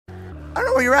I don't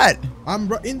know where you're at.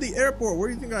 I'm in the airport. Where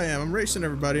do you think I am? I'm racing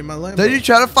everybody in my Lambo. Then you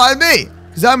try to find me.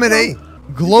 Because I'm in a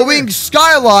glowing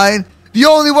skyline. The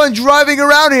only one driving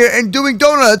around here and doing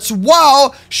donuts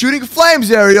while shooting flames,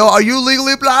 Ariel. Are you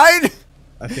legally blind?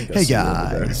 I think I Hey, see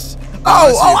guys. you over there.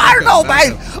 I don't know,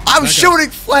 man. I'm shooting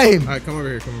flame. All right, come over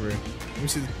here. Come over here. Let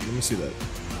me see that.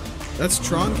 That's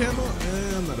Tron camo?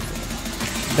 I'm not a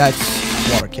fan.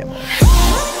 That's water camo.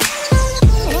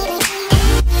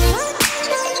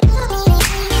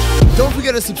 Don't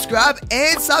forget to subscribe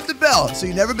and slap the bell so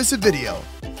you never miss a video.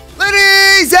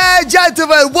 Ladies and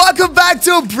gentlemen, welcome back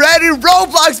to a brand new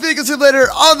Roblox Vehicle Simulator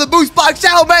on the MooseCraft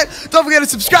channel, man. Don't forget to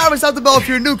subscribe and slap the bell if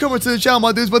you're a newcomer to the channel,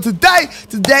 my dudes. But today,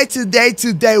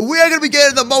 we are going to be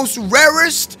getting the most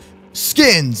rarest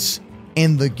skins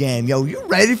in the game. Yo, you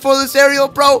ready for this, Ariel,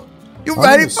 bro? You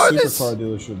ready for this? Supercar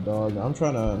dealership, dog. I'm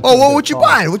trying to. Oh, what you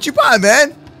buying? What you buying,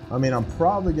 man? I mean, I'm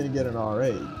probably gonna get an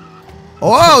R8.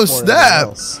 Oh,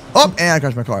 snap. Oh, and I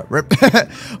crashed my car. Rip. All right,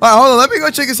 hold on. Let me go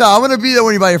check this out. I'm going to be there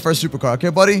when you buy your first supercar. Okay,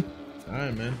 buddy? All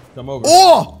right, man. Come over.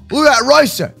 Oh, look at that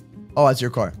racer. Oh, that's your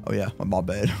car. Oh, yeah. My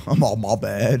bad. My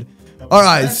bad. All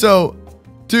right, so,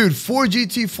 dude, Ford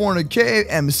GT 400K,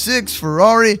 M6,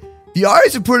 Ferrari. The R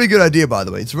is a pretty good idea, by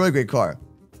the way. It's a really great car.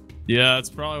 Yeah,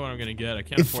 that's probably what I'm going to get. I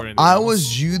can't afford anything If I else.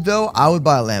 was you, though, I would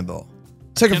buy a Lambo.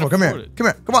 Second floor. Come here. It. Come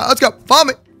here. Come on. Let's go. Follow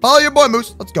me. Follow your boy,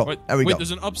 Moose. Let's go. There we go. Wait, there's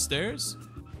an upstairs?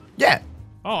 Yeah.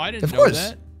 Oh, I didn't Of know course.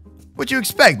 that. What'd you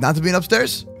expect? Not to be an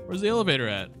upstairs? Where's the elevator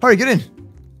at? Hurry, get in.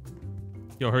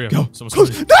 Yo, hurry up. Go. Someone's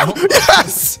Close. coming. No!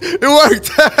 Yes! It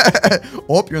worked!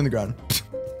 Oh, you're on the ground.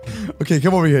 Okay,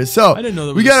 come over here. So, I didn't know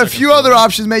that we was got a a few second other floor.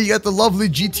 options, man. You got the lovely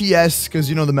GTS, because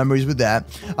you know the memories with that.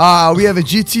 We have a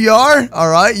GTR.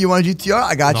 All right, you want a GTR?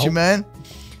 I got you, Nope. man.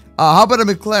 How about a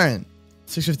McLaren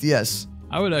 650S?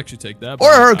 I would actually take that. Or a but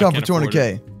I Huracan for can't afford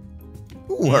 200K. it.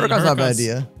 Ooh, Huracan's not a bad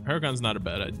idea. Huracan's not a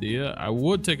bad idea. I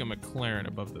would take a McLaren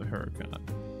above the Huracan.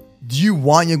 Do you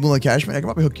want Young Blood Cash, man? I can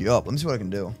probably hook you up. Let me see what I can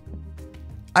do.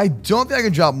 I don't think I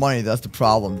can drop money. That's the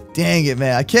problem. Dang it,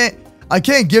 man. I can't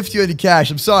gift you any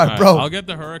cash. I'm sorry, Right, bro. I'll get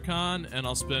the Huracan and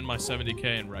I'll spend my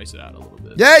 70K and rice it out a little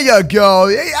bit. There you go.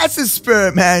 Yeah, that's the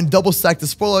spirit, man. Double stack the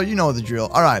spoiler. You know the drill.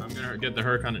 All right. I'm gonna get the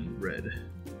Huracan in red.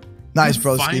 Nice,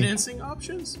 broski. Financing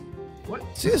options? What?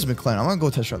 See, this is McLaren. I'm going to go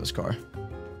test drive this car.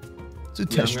 Let's do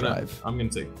test drive. I'm gonna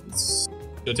take this.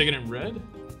 Should I take it in red?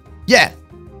 Yeah.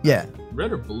 Yeah.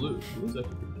 Red or blue? Blue's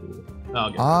actually blue. No, I'll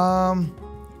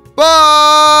get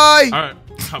Bye. All right,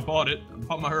 I bought it. I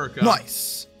bought my Huracan.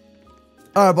 Nice.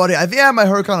 All right, buddy. I think I have my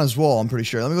Huracan as well. I'm pretty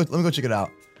sure. Let me go check it out.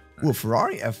 Ooh,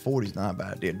 Ferrari F40 is not a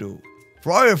bad idea, dude.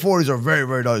 Ferrari F40s are very,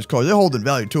 very nice cars. They're holding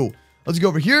value too. Let's go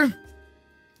over here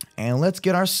and let's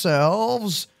get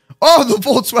ourselves. Oh, the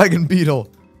Volkswagen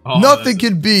Beetle. Oh, Nothing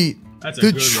can beat the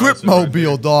good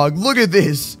Tripmobile, dog. Look at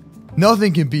this.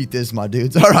 Nothing can beat this, my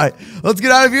dudes. All right, let's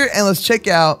get out of here and let's check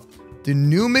out the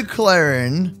new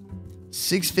McLaren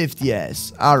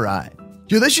 650S. All right.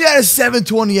 Dude, they should add a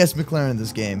 720S McLaren in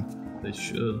this game. They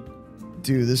should.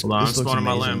 Dude, this Hold on, I'm looks spawning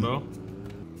my amazing. Lambo.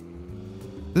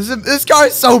 This car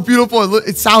is so beautiful.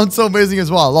 It sounds so amazing as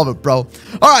well. I love it, bro.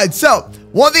 All right, so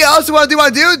one thing I also want to do, my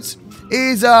dudes,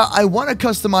 is I want to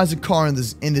customize a car in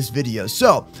this video.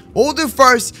 So what we'll do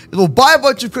first is we'll buy a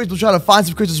bunch of crates. We'll try to find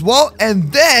some crates as well,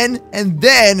 and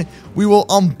then we will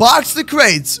unbox the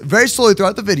crates very slowly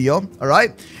throughout the video. All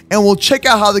right, and we'll check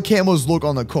out how the camos look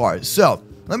on the cars. So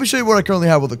let me show you what I currently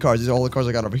have with the cars. These are all the cars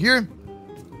I got over here.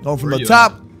 Going from the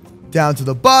top down to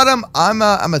the bottom. I'm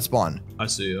at spawn. I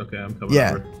see. Okay, I'm coming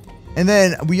over. And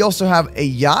then we also have a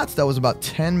yacht that was about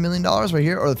 $10 million right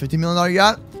here, or the $15 million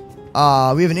yacht.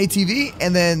 We have an ATV,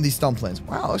 and then these stun planes.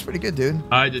 Wow, looks pretty good, dude.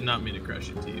 I did not mean to crash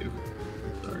into you.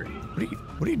 Sorry.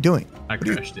 What are you doing? I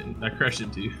crashed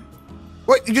into you.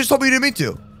 What? You just told me you didn't mean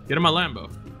to. Get in my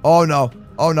Lambo. Oh no.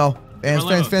 Oh no. Fans. No,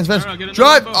 get in the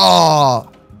Drive. Lambo.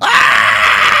 Oh.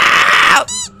 Ah!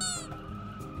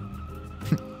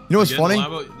 You know what's funny?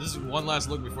 This is one last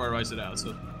look before I rice it out.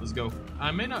 So let's go.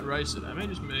 I may not rice it. I may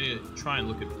just try and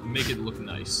make it look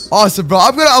nice. Awesome, bro.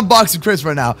 I'm gonna unbox some crates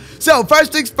right now. So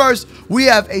first things first, we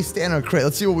have a standard crate.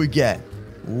 Let's see what we get.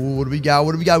 Ooh, what do we got?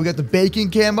 What do we got? We got the bacon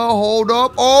camo. Hold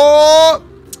up. Oh,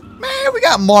 man, we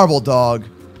got marble, dog.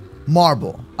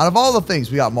 Marble. Out of all the things,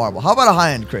 we got marble. How about a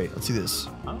high-end crate? Let's see this.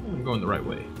 I don't think I'm going the right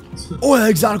way. Oh, that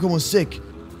exotic one was sick.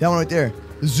 That one right there.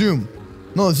 The Zoom.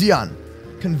 No, the Xeon.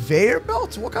 Conveyor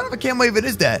belt? What kind of a camo even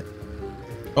is that?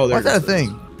 Oh, why's that a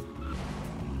thing?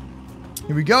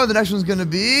 Here we go. The next one's gonna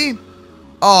be,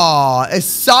 a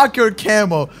soccer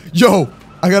camo. Yo,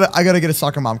 I gotta get a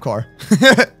soccer mom car.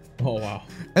 Oh wow.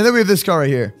 And then we have this car right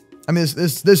here. I mean,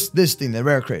 this thing, the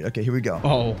rare crate. Okay, here we go.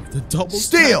 Oh, the double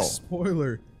steel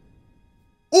spoiler.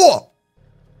 Oh,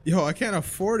 Yo, I can't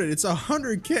afford it. It's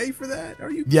 100K for that.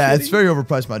 Are you Yeah, kidding? it's very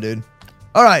overpriced, my dude.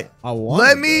 All right.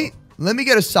 Let me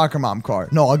get a soccer mom car.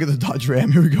 No, I'll get the Dodge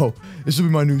Ram. Here we go. This will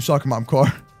be my new soccer mom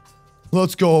car.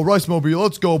 Let's go. Rice Mobile.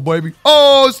 Let's go, baby.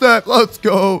 Oh, snap. Let's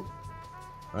go.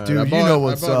 Dude, you know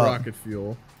what's up. Rocket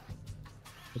fuel.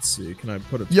 Let's see. Can I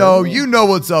put a Yo, you know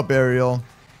what's up, Ariel.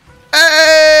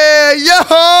 Hey, yo!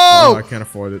 Oh, I can't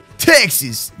afford it.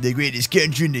 Texas, the greatest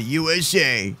country in the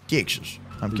USA. Texas.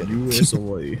 I'm kidding. US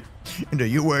away. In the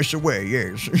US away,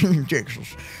 yes.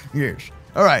 Texas. Yes.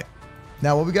 All right.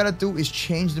 Now, what we got to do is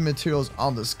change the materials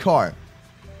on this car.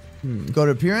 Go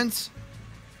to appearance.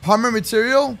 Polymer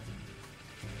material.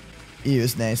 Ew,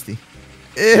 it's nasty.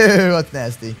 Ew, that's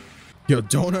nasty. Yo,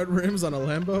 donut rims on a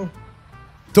Lambo?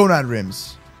 Donut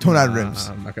rims. Donut rims.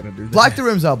 I'm not going to do that. Black the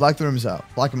rims out. Black the rims out.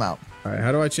 Black them out. All right,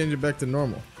 how do I change it back to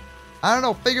normal? I don't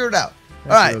know. Figure it out.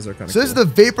 Actually, all right. those are So kinda this is the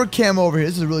vapor camo over here.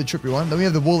 This is a really trippy one. Then we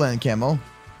have the woolen camo,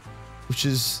 which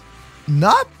is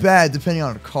not bad depending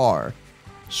on the car.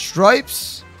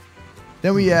 Stripes.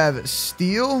 Then we have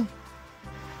steel.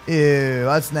 Ew,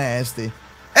 that's nasty.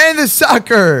 And the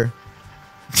soccer.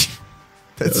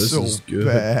 That's so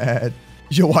bad.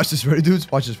 Yo, watch this. Ready, dudes?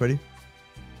 Watch this. Ready?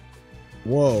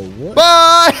 Whoa, what?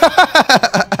 Bye!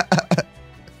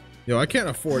 Yo, I can't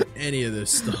afford any of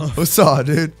this stuff. What's up,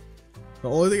 dude? The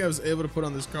only thing I was able to put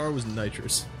on this car was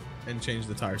nitrous and change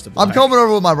the tires to black. I'm coming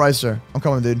over with my ricer. I'm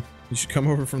coming, dude. You should come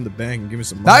over from the bank and give me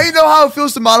some Now money. you know how it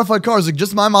feels to modify cars. Like,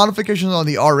 just my modifications on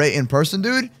the R8 in person,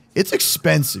 dude. It's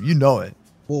expensive. You know it.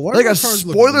 Well, why Like, do my a cars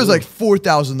look spoiler is blue? like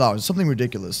 $4,000. Something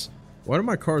ridiculous. Why do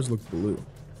my cars look blue?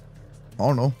 I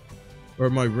don't know. Or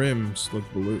my rims look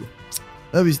blue?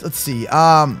 Let's see. So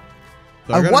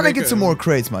I gotta want to make get some more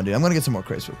crates, my dude. I'm gonna get some more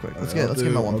crates real quick. Let's get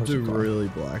my one I'll person do car. really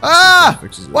black. Ah!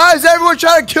 Fixes it. Why is everyone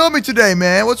trying to kill me today,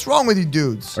 man? What's wrong with you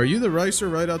dudes? Are you the ricer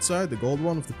right outside, the gold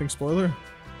one with the pink spoiler?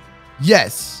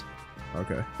 Yes.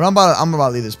 Okay. But I'm about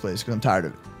to leave this place because I'm tired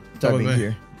of it. I'm tired of being me.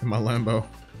 here. In my Lambo.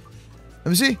 Let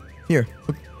me see. Here.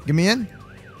 Get me in.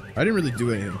 I didn't really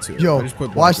do anything to it. Yo, I just put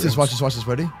black watch this. rims. Watch this. Watch this.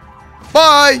 Ready?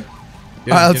 Bye.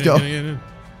 Get All right, in, let's get go. in, get in, get in.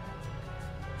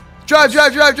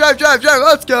 Drive.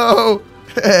 Let's go.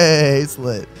 Hey, it's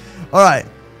lit. All right,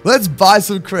 let's buy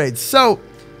some crates. So,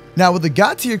 now with the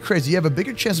God tier crates, you have a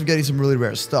bigger chance of getting some really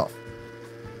rare stuff.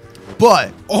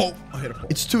 But Oh, I hit a pole.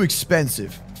 it's too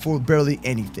expensive for barely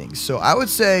anything. So I would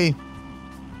say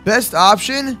best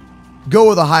option, go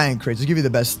with a high-end crate. To give you the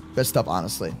best stuff,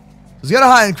 honestly. Let's get a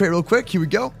high-end crate real quick. Here we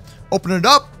go. Open it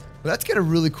up. Let's get a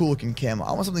really cool looking camo.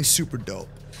 I want something super dope.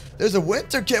 There's a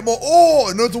winter camo.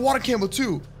 Oh, no, it's a water camo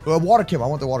too. Water camo. I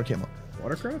want the water camo.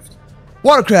 Watercraft?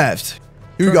 Watercraft.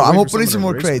 Here we go. I'm Wait for opening someone some to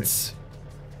more race me. crates.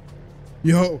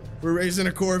 Yo, we're racing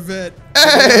a Corvette.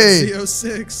 Hey!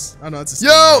 CO6. Oh, no, it's a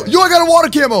Yo, Stingray. I got a water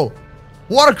camo.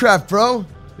 Watercraft, bro.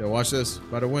 Yo, watch this.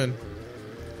 About to win.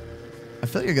 I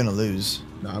feel like you're gonna lose.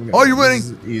 No, I'm gonna Oh, you're this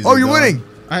winning. is easy, Oh, you're dog. winning.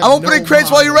 I have I'm opening no crates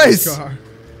while you mods on this race. car.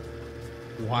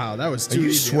 Wow, that was Are too you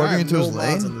easy. swerving I have into no his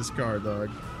mods lane? on this car, dog.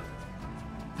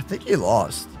 I think you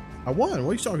lost. I won.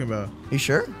 What are you talking about? You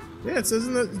sure? Yeah, it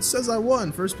says I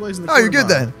won. First place in the Oh, you're quarter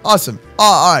good mile. then. Awesome. Oh,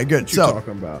 all right, good. What you So,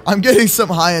 talking about? I'm getting some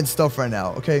high-end stuff right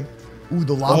now, okay? Ooh,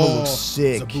 the lava looks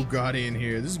sick. There's a Bugatti in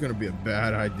here. This is gonna be a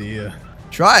bad idea.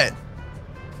 Try it.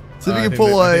 See if you I can think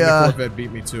pull I think the a, Corvette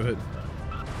beat me to it.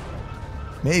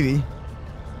 maybe.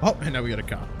 Oh, and now we got a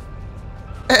cop.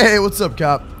 Hey, what's up,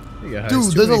 cop? Yeah,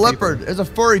 Dude, there's a leopard. There's a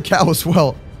furry cow as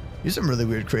well. These are some really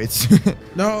weird crates.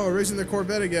 No, racing the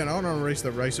Corvette again. I don't want to race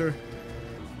the racer.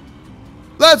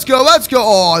 Let's go.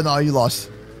 Oh, no, you lost.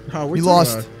 Oh, what You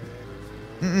talking lost.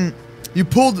 about? You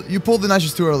pulled the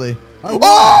nitrous too early. I won.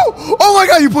 Oh my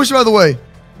god, you pushed him out of the way.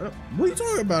 What are you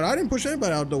talking about? I didn't push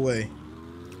anybody out the way.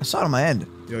 I saw it on my end.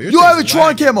 Yo, your You have a thing's Tron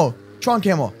lagging. camo. Tron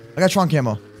camo. I got Tron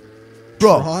camo.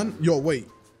 Bro, Tron? Yo, wait.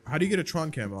 How do you get a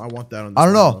Tron camo? I want that on this I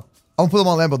don't know. Lambo. I'm gonna put them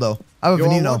on Lambo though. I have a Yo,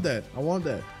 I Veneno. want that. I want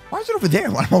that. Why is it over there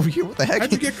when I'm over here? What the heck?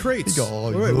 How'd you get crates? You go,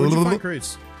 Wait, where'd you find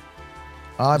crates?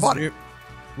 I bought it.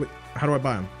 Wait, how do I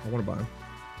buy them? I want to buy them.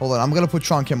 Hold on, I'm gonna put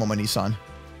Tron camo on my Nissan.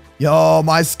 Yo,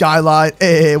 my Skyline.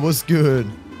 Hey, what's good?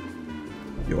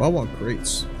 Yo, I want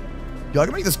crates. Yo, I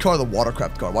can make this car the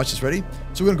watercraft car. Watch this, ready?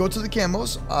 So we're gonna go to the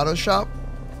camos, auto shop.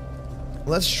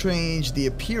 Let's change the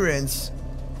appearance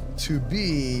to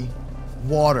be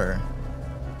water.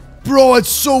 Bro, it's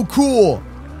so cool.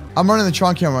 I'm running the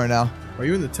Tron camo right now. Are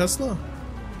you in the Tesla?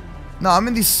 No, I'm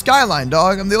in the Skyline,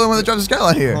 dog. I'm the only one that drives the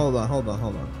Skyline here. Hold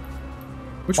on.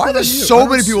 Which Why are one there are you? so I don't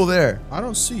many s- people there? I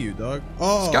don't see you, dog.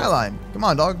 Oh. Skyline. Come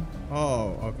on, dog.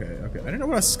 Oh, okay. I didn't know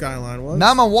what a Skyline was.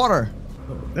 Now I'm on water.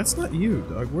 Oh, that's not you,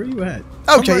 dog. Where are you at?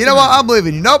 Okay, you know what? I'm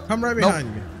leaving you. Nope. Come right Nope.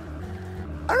 behind me.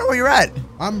 I don't know where you're at.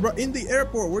 I'm in the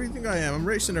airport. Where do you think I am? I'm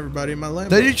racing everybody in my Lambo.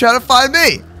 Then you try to find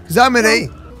me. Because I'm in a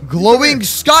glowing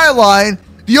skyline.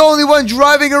 The only one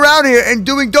driving around here and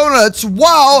doing donuts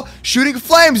while shooting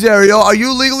flames, Ariel. Are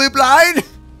you legally blind?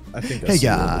 I think Hey,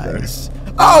 guys.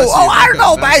 I don't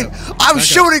know, man. I'm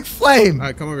shooting flame. All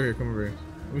right, come over here. Come over here.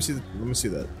 Let me see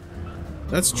that.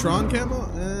 That's Tron camo?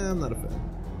 I'm not a fan.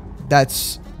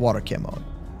 That's water camo.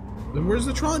 Then where's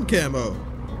the Tron camo?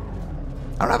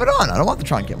 I don't have it on. I don't want the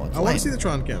Tron camo. It's I want lame. to see the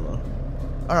Tron camo.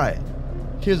 All right.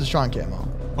 Here's the Tron camo.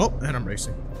 Oh, and I'm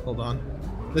racing. Hold on.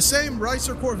 The same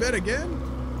Ricer Corvette again?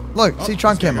 Look, see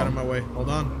Tron got camo. in my way. Hold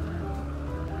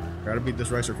on. Gotta beat this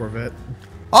Ricer Corvette.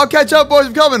 I'll catch up, boys.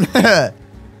 I'm coming.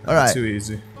 All right. Too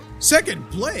easy. Second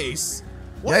place?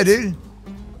 What? Yeah, dude.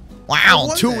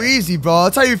 Wow, too that. easy, bro.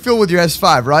 That's how you feel with your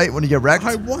S5, right? When you get wrecked.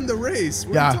 I won the race.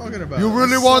 What are you talking about? You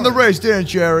really won the race,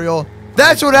 didn't you, Ariel?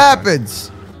 That's what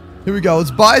happens. Here we go.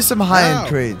 Let's buy some high-end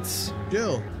crates.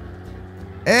 Jill.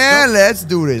 And let's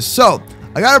do this. So,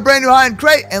 I got a brand new high-end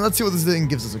crate, and let's see what this thing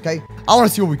gives us, okay? I want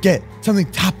to see what we get.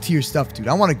 Something top-tier stuff, dude.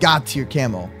 I want a god-tier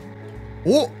camo.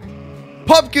 Oh,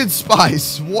 pumpkin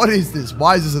spice. What is this?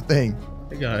 Why is this a thing?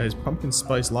 Hey, guys. Pumpkin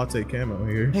spice latte camo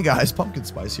here. Hey, guys. Pumpkin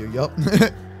spice here. Yup.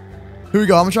 Here we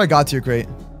go. I'm going to try god-tier crate.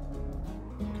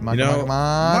 Come on, come on.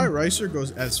 My Ricer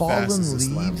goes as fast as this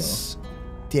Lambo.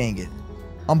 Dang it.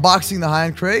 Unboxing the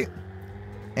high-end crate.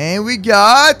 And we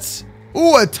got...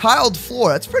 Ooh, a tiled floor.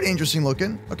 That's pretty interesting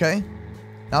looking. Okay.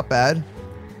 Not bad.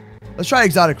 Let's try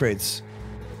exotic crates.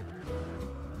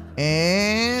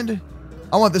 And...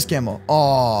 I want this camo.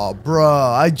 Oh,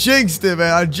 bruh. I jinxed it,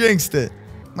 man. I jinxed it.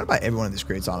 I'm going to buy every one of these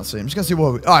crates, honestly. I'm just going to see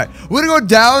what we... Alright. We're going to go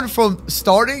down from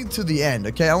starting to the end,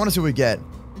 okay? I want to see what we get.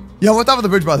 Yeah, we're on top of the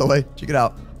bridge, by the way. Check it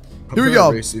out. Here we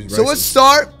go. So let's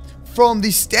start from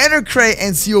the standard crate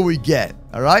and see what we get.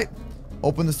 Alright?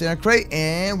 Open the standard crate,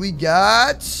 and we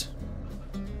got...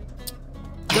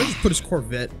 He just put his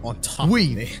Corvette on top of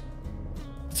me.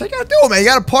 That's how you gotta do it, man. You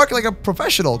gotta park like a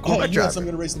professional Corvette driver. I'm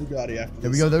gonna race the Bugatti after this.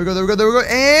 There we go, there we go, there we go, there we go.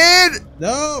 And...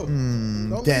 No!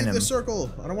 Don't denim. leave the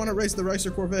circle. I don't want to race the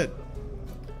Ricer Corvette.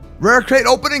 Rare crate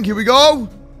opening. Here we go.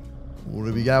 What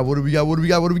do we got? What do we got? What do we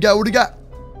got? What do we got? What do we got?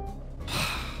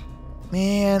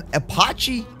 Man,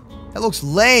 Apache? That looks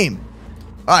lame.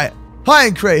 Alright.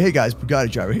 High-end crate. Hey, guys.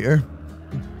 Bugatti driver here.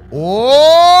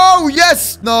 Oh,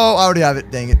 yes! No, I already have it.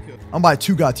 Dang it. I'm buying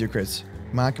 2 god tier crates.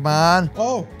 Come on, come on.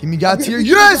 Oh. Give me god tier.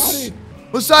 Yes!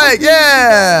 Messiah,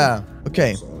 yeah!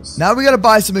 Okay. Now we gotta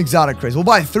buy some exotic crates. We'll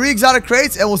buy 3 exotic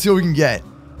crates and we'll see what we can get.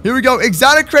 Here we go.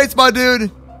 Exotic crates, my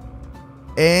dude.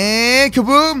 And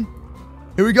kaboom.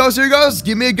 Here we go. So here goes.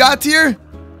 Give me a god tier.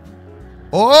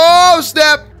 Oh,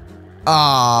 snap.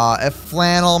 Ah, a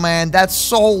flannel, man. That's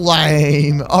so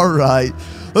lame. All right.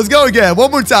 Let's go again.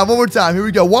 One more time. One more time. Here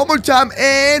we go. One more time.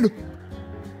 And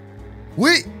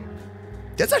wait.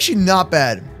 That's actually not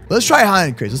bad. Let's try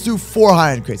high-end crates. Let's do 4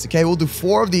 high-end crates, okay? We'll do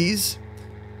 4 of these,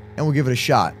 and we'll give it a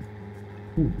shot.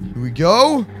 Here we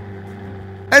go.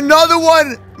 Another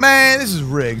one. Man, this is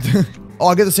rigged. Oh,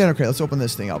 I'll get the standard crate. Let's open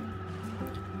this thing up.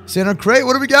 Standard crate.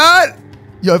 What do we got?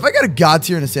 Yo, if I got a god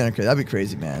tier in a standard crate, that'd be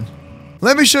crazy, man.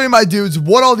 Let me show you, my dudes,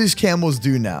 what all these camos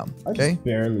do now, okay? I just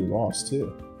barely lost,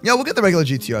 too. Yeah, we'll get the regular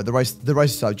GTR, the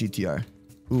rice style GTR.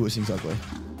 Ooh, this thing's ugly.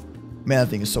 Man,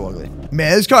 that thing is so ugly.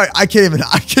 Man, this car, I can't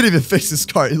even fix this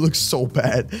car. It looks so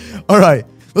bad. All right,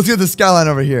 let's get the Skyline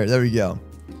over here. There we go.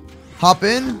 Hop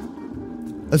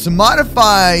in. Let's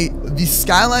modify the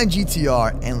Skyline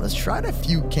GTR and let's try a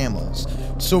few camos.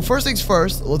 So first things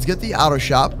first, let's get the auto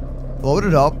shop, load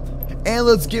it up, and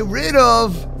let's get rid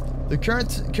of the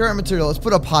current material. Let's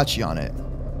put Apache on it.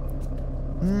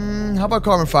 How about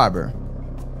carbon fiber?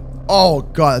 Oh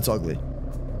god, that's ugly.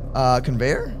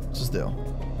 Conveyor? What's this do?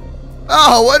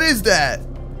 Oh, what is that?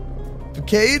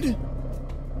 Facade?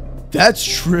 That's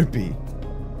trippy.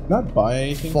 Not buy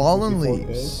anything. Fallen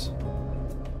leaves.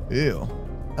 Ew.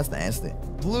 That's nasty.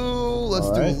 Blue.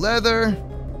 Let's do leather.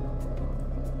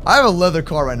 I have a leather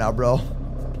car right now, bro.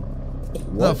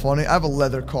 Isn't that funny? I have a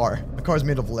leather car. My car's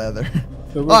made of leather.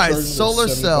 Alright, solar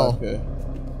cell.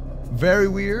 Very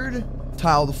weird.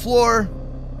 Tile the floor.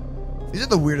 These are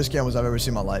the weirdest camos I've ever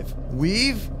seen in my life.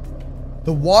 Weave.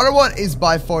 The water one is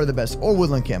by far the best. Or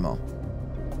woodland camo.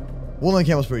 Woodland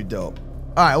camo's pretty dope.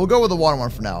 Alright, we'll go with the water one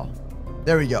for now.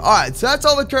 There we go. Alright, so that's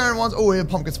all the current ones. Oh, we have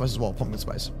pumpkin spice as well. Pumpkin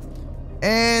spice.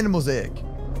 And mosaic.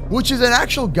 Which is an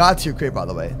actual god tier crate, by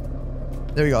the way.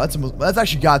 There we go. That's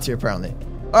actually god tier, apparently.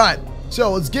 Alright,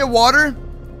 so let's get water.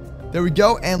 There we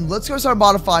go. And let's go start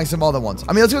modifying some other ones.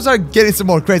 I mean, let's go start getting some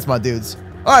more crates, my dudes.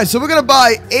 Alright, so we're going to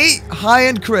buy 8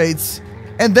 high-end crates.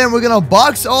 And then we're going to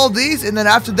box all these. And then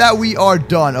after that, we are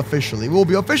done officially. We'll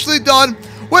be officially done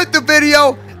with the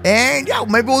video. And yeah,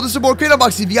 maybe we'll do some more crate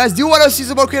unboxing. If you guys do want to see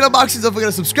some more crate unboxings, don't forget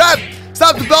to subscribe,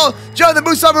 stop the bell, join the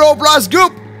Roblox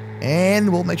group,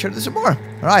 and we'll make sure to do some more.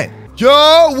 All right.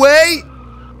 Yo, wait.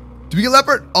 Did we get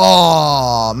leopard?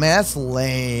 Oh, man, that's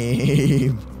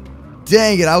lame.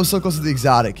 Dang it, I was so close to the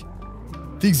exotic.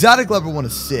 The exotic leopard one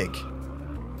is sick.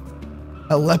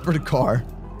 A leopard car.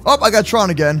 Oh, I got Tron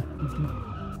again.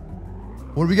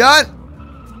 What do we got?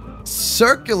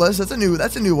 Circulus. That's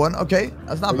a new one. Okay,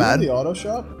 that's not bad. Are you in the auto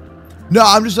shop? No,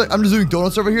 I'm just doing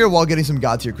donuts over here while getting some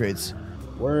god tier crates.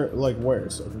 Where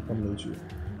so I can come meet you?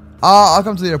 I'll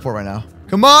come to the airport right now.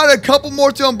 Come on, a couple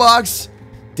more to unbox.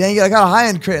 Dang it, I got a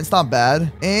high-end crate. It's not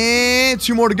bad. And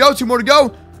 2 more to go. 2 more to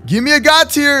go. Give me a god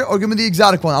tier or give me the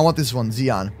exotic one. I want this one,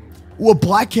 Xeon. Ooh, a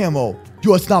black camo.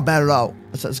 Yo, it's not bad at all.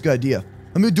 That's a good idea.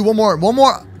 Let me do one more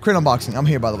crate unboxing. I'm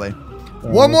here, by the way.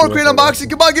 One more crate unboxing.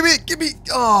 Come on, give me.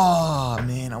 Oh,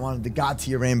 man, I wanted the god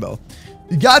tier rainbow.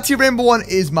 The god tier rainbow one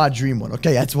is my dream one.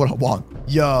 Okay, that's what I want.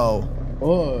 Yo.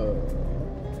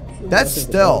 That's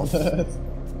stealth.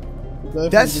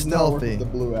 That's stealthy. The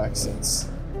blue accents.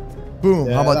 Boom.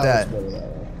 Yeah, how about that?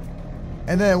 That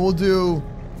and then we'll do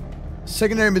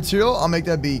secondary material. I'll make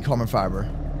that be carbon fiber.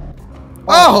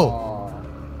 Oh!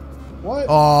 What?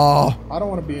 Oh. I don't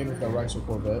want to be in with a Rex or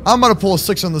Corvette. I'm going to pull a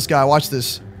 6 on this guy. Watch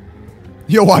this.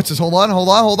 Yo, watch this. Hold on.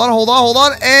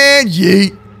 And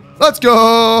yeet. Let's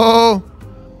go.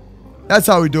 That's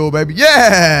how we do it, baby.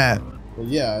 Yeah. Well,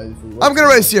 yeah. I'm going to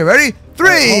race here. Ready? 3,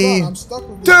 hold on. I'm stuck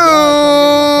with 2,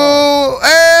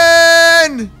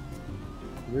 and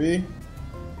 3,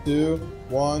 2,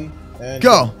 1, and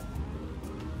go.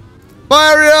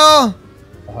 Bye, Ariel.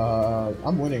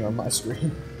 I'm winning on my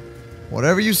screen.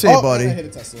 Whatever you say, buddy. I hit a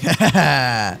Tesla.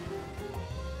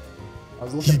 I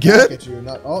was looking back at you.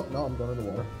 Oh, no, I'm going in the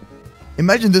water.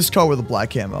 Imagine this car with a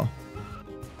black camo.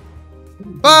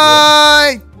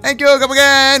 Bye. Thank you. Come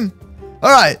again.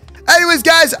 All right. Anyways,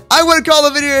 guys, I'm going to call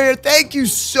the video here. Thank you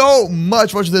so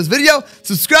much for watching this video.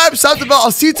 Subscribe, stop the bell.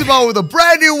 I'll see you tomorrow with a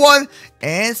brand new one.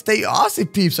 And stay awesome,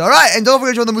 peeps. All right. And don't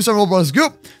forget to join the MooseCraft Roblox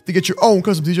group to get your own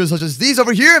custom t-shirts such as these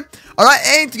over here. All right.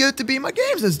 And to get to be in my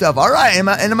games and stuff. All right. And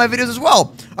in my videos as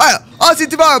well. All right. I'll see you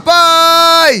tomorrow.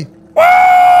 Bye.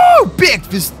 Woo! Big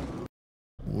fist.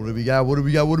 What do we got?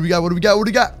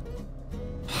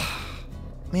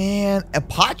 Man,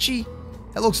 Apache?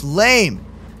 That looks lame.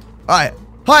 All right.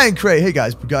 Hi and Cray. Hey,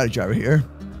 guys. Bugatti driver here.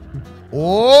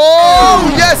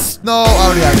 Oh, yes. No, I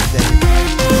already have it.